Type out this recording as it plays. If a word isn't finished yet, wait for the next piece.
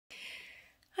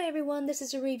everyone, this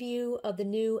is a review of the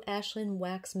new Ashland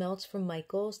wax melts from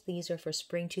Michaels. These are for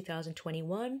spring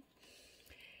 2021.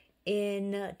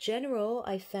 In general,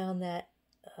 I found that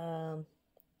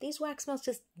these wax melts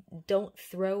just don't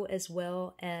throw as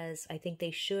well as I think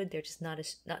they should. They're just not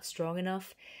strong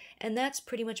enough. And that's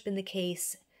pretty much been the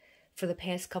case for the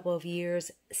past couple of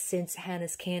years since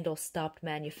Hannah's Candle stopped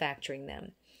manufacturing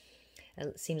them.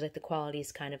 It seems like the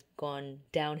quality's kind of gone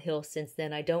downhill since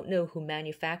then. I don't know who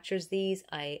manufactures these.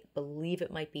 I believe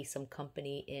it might be some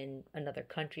company in another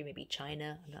country, maybe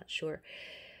China. I'm not sure.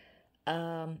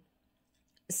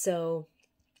 So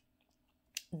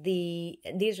these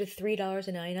are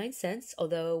 $3.99,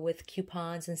 although with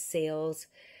coupons and sales,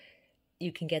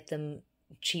 you can get them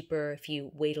cheaper if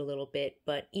you wait a little bit.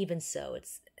 But even so,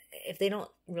 if they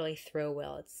don't really throw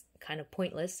well, it's kind of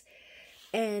pointless.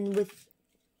 And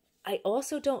I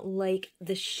also don't like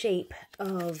the shape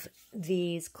of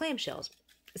these clamshells.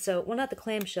 So, well, not the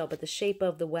clamshell, but the shape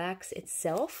of the wax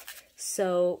itself.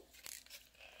 So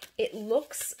it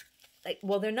looks like,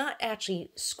 well, they're not actually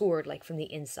scored like from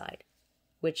the inside,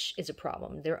 which is a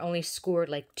problem. They're only scored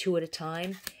like 2 at a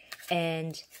time.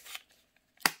 And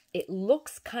it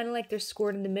looks kind of like they're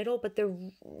scored in the middle, but they're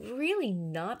really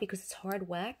not because it's hard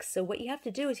wax. So what you have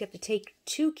to do is you have to take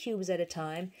 2 cubes at a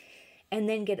time and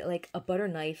then get like a butter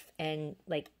knife and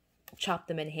like chop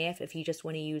them in half if you just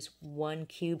want to use 1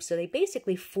 cube. So they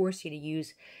basically force you to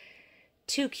use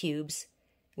 2 cubes,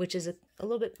 which is a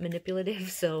little bit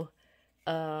manipulative. So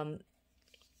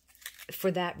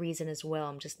for that reason as well,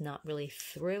 I'm just not really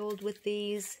thrilled with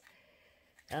these.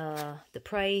 The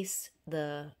price,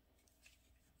 the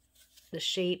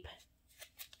shape,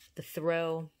 the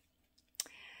throw.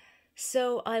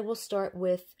 So I will start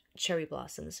with Cherry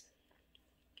Blossoms.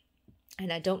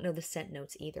 And I don't know the scent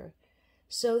notes either.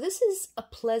 So this is a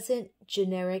pleasant,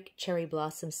 generic cherry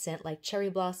blossom scent, like cherry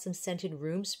blossom scented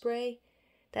room spray.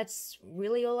 That's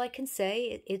really all I can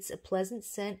say. It's a pleasant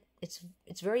scent. It's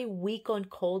very weak on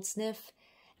cold sniff,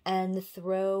 and the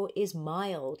throw is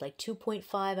mild, like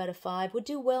 2.5 out of 5. Would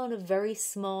do well in a very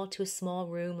small to a small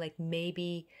room, like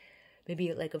maybe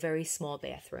like a very small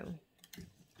bathroom.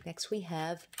 Next we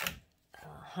have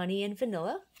Honey and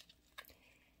Vanilla.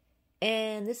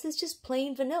 And this is just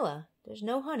plain vanilla. There's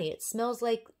no honey. It smells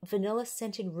like vanilla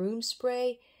scented room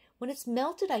spray. When it's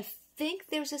melted, I think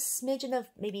there's a smidgen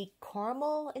of maybe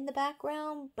caramel in the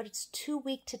background, but it's too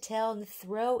weak to tell, and the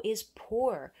throw is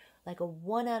poor, like a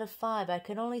 1 out of 5. I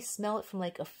could only smell it from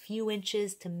like a few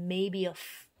inches to maybe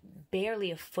barely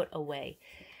a foot away.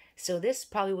 So this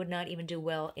probably would not even do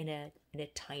well in a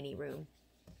tiny room.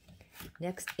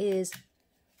 Next is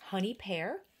Honey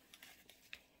Pear.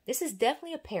 This is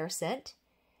definitely a pear scent,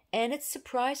 and it's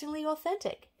surprisingly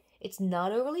authentic. It's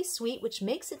not overly sweet, which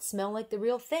makes it smell like the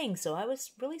real thing, so I was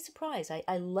really surprised.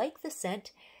 I like the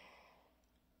scent.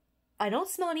 I don't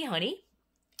smell any honey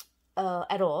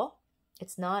at all.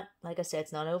 It's not, like I said,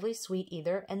 it's not overly sweet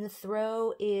either, and the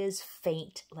throw is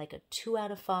faint, like a 2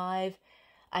 out of 5.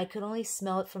 I could only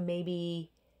smell it from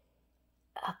maybe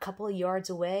a couple of yards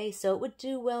away, so it would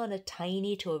do well in a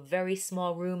tiny to a very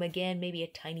small room. Again, maybe a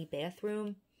tiny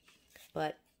bathroom.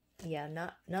 But yeah,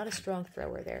 not a strong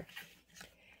thrower there.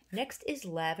 Next is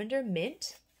Lavender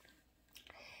Mint.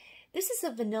 This is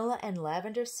a vanilla and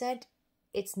lavender scent.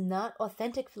 It's not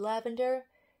authentic lavender,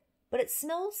 but it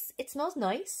smells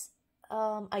nice.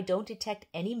 I don't detect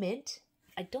any mint.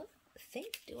 I don't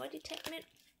think, do I detect mint?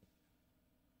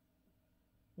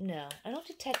 No, I don't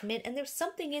detect mint, and there's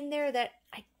something in there that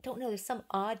I don't know. There's some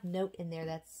odd note in there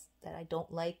that I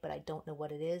don't like, but I don't know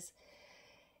what it is.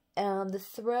 The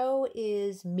throw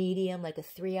is medium, like a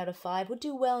 3 out of 5. Would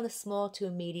do well in a small to a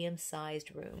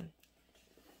medium-sized room.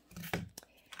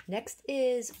 Next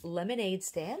is Lemonade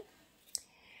Stand.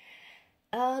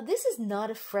 This is not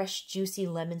a fresh, juicy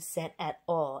lemon scent at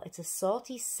all. It's a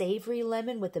salty, savory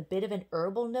lemon with a bit of an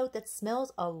herbal note that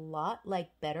smells a lot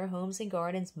like Better Homes and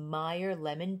Gardens Meyer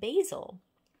Lemon Basil.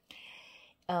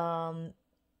 I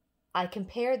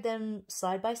compared them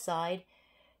side by side.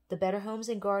 The Better Homes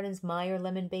and Gardens Meyer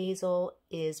Lemon Basil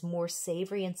is more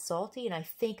savory and salty, and I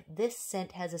think this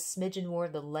scent has a smidgen more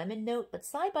of the lemon note, but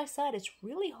side by side, it's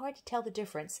really hard to tell the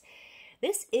difference.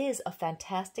 This is a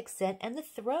fantastic scent, and the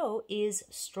throw is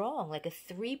strong, like a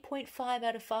 3.5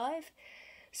 out of 5.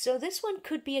 So this one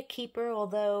could be a keeper,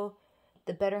 although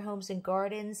the Better Homes and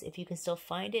Gardens, if you can still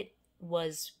find it,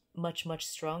 was much, much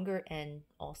stronger and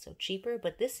also cheaper.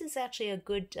 But this is actually a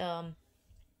good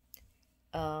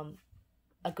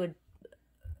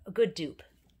dupe.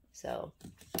 So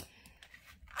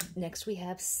next we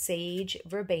have Sage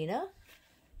Verbena.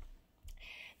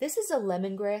 This is a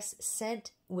lemongrass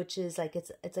scent, which is like,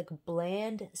 it's like a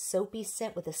bland, soapy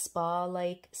scent with a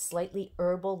spa-like, slightly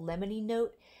herbal, lemony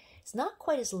note. It's not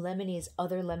quite as lemony as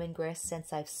other lemongrass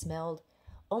scents I've smelled.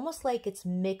 Almost like it's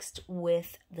mixed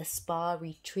with the Spa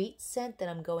Retreat scent that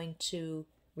I'm going to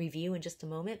review in just a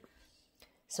moment.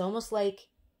 So almost like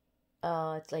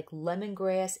it's like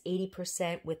lemongrass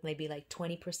 80% with maybe like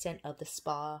 20% of the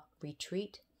Spa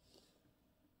Retreat.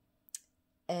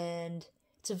 And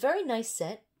it's a very nice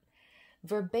scent.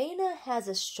 Verbena has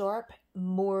a sharp,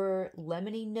 more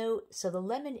lemony note. So the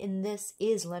lemon in this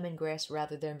is lemongrass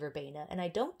rather than verbena. And I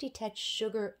don't detect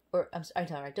sugar, or I'm sorry,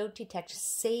 I don't detect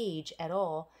sage at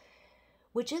all,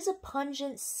 which is a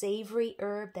pungent, savory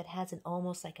herb that has an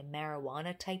almost like a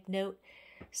marijuana type note.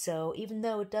 So even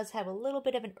though it does have a little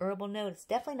bit of an herbal note, it's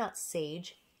definitely not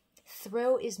sage.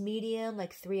 Throw is medium,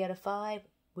 like 3 out of 5.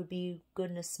 Would be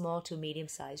good in a small to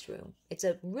medium-sized room. It's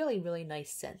a really, really nice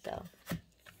scent, though.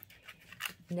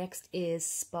 Next is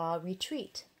Spa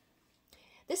Retreat.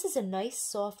 This is a nice,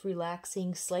 soft,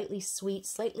 relaxing, slightly sweet,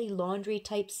 slightly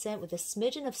laundry-type scent with a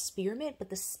smidgen of spearmint, but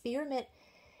the spearmint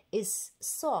is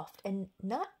soft and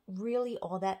not really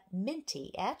all that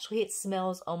minty. Actually, it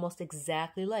smells almost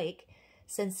exactly like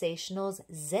Sensational's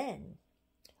Zen,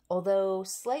 although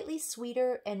slightly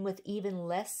sweeter and with even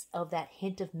less of that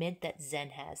hint of mint that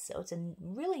Zen has. So it's a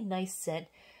really nice scent.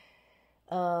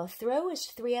 Throw is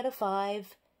 3 out of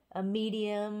 5. A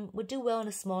medium would do well in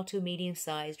a small to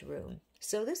medium-sized room.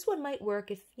 So this one might work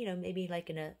if, you know, maybe like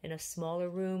in a smaller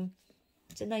room.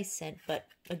 It's a nice scent, but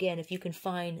again, if you can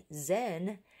find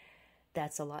Zen,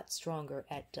 that's a lot stronger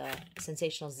at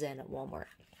Sensational Zen at Walmart.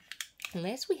 And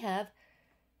last we have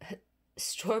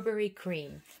Strawberry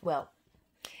Cream. Well,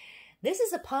 this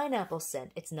is a pineapple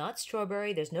scent. It's not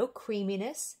strawberry. There's no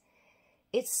creaminess.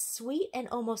 It's sweet and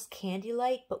almost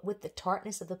candy-like, but with the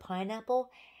tartness of the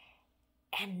pineapple.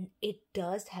 And it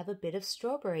does have a bit of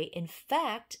strawberry. In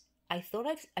fact, I thought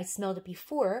I smelled it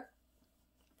before.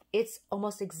 It's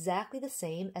almost exactly the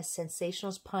same as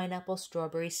Sensational's Pineapple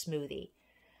Strawberry Smoothie.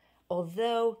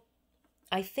 Although,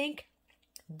 I think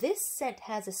this scent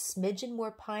has a smidgen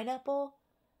more pineapple,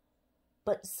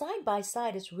 but side by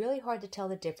side, it's really hard to tell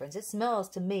the difference. It smells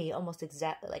to me almost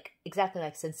exactly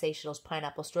like Sensational's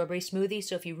Pineapple Strawberry Smoothie.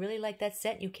 So if you really like that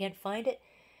scent and you can't find it,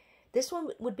 this one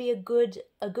would be a good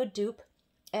dupe.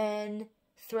 And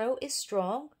Throw is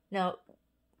strong. Now,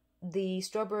 the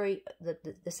strawberry,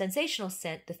 the Sensational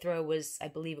scent, the Throw was, I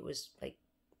believe it was like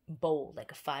bold,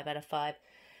 like a 5 out of 5.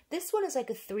 This one is like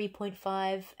a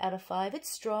 3.5 out of 5. It's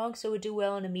strong, so it would do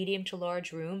well in a medium to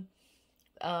large room.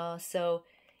 So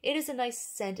it is a nice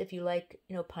scent if you like,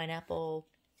 you know, pineapple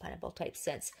type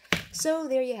scents. So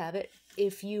there you have it.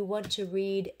 If you want to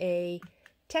read a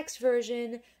text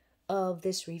version of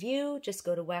this review, just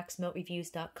go to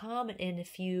waxmeltreviews.com, and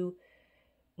if you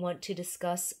want to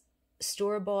discuss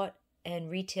store-bought and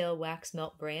retail wax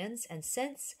melt brands and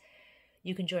scents,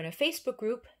 you can join our Facebook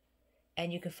group,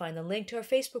 and you can find the link to our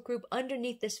Facebook group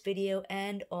underneath this video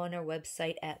and on our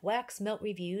website at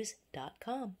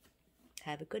waxmeltreviews.com.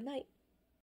 Have a good night.